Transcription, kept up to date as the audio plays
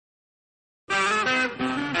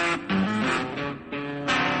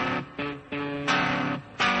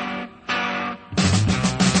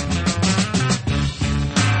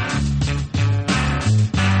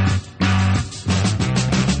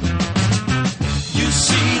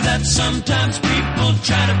that sometimes people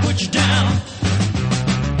try to put you down.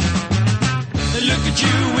 They look at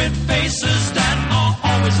you with faces that are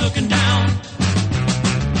always looking down.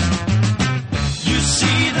 You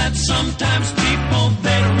see that sometimes people,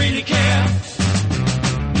 they don't really care.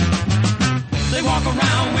 They walk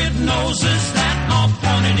around with noses that are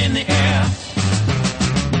pointed in the air.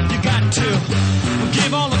 You got to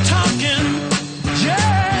give all the talking,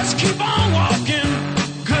 just keep on walking,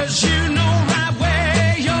 'cause you know right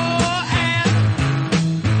where you're at.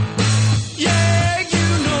 Yeah, you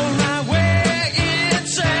know right where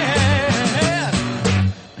it's at.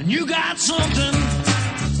 And you got something.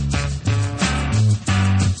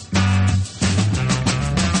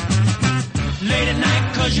 Late at night,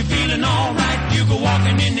 'cause you're feeling alright, you go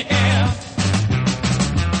walking in the air.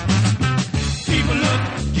 People look,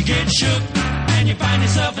 you get shook, and you find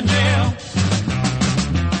yourself in jail.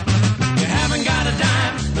 You haven't got a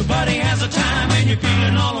dime, nobody has a time, and you're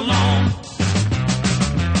feeling all alone.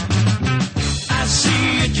 I see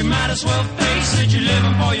it, you might as well face it, you're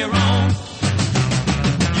living for your own.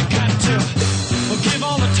 You got to forgive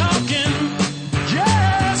all the talking,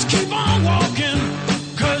 just keep on walking,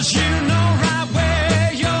 'cause you know right where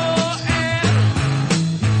you're at.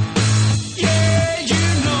 Yeah, you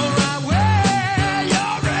know right where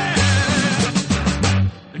you're at.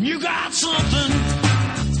 And you got something.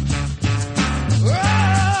 Oh,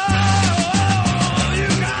 you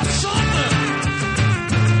got something.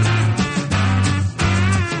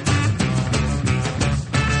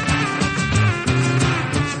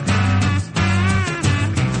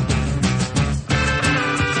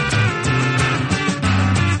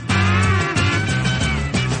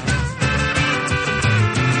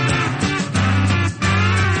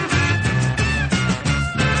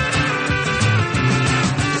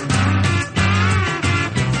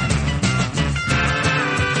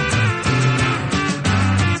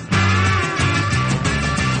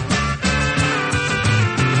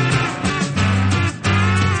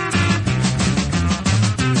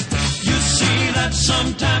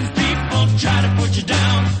 Sometimes people try to put you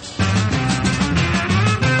down.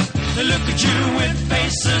 They look at you with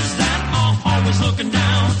faces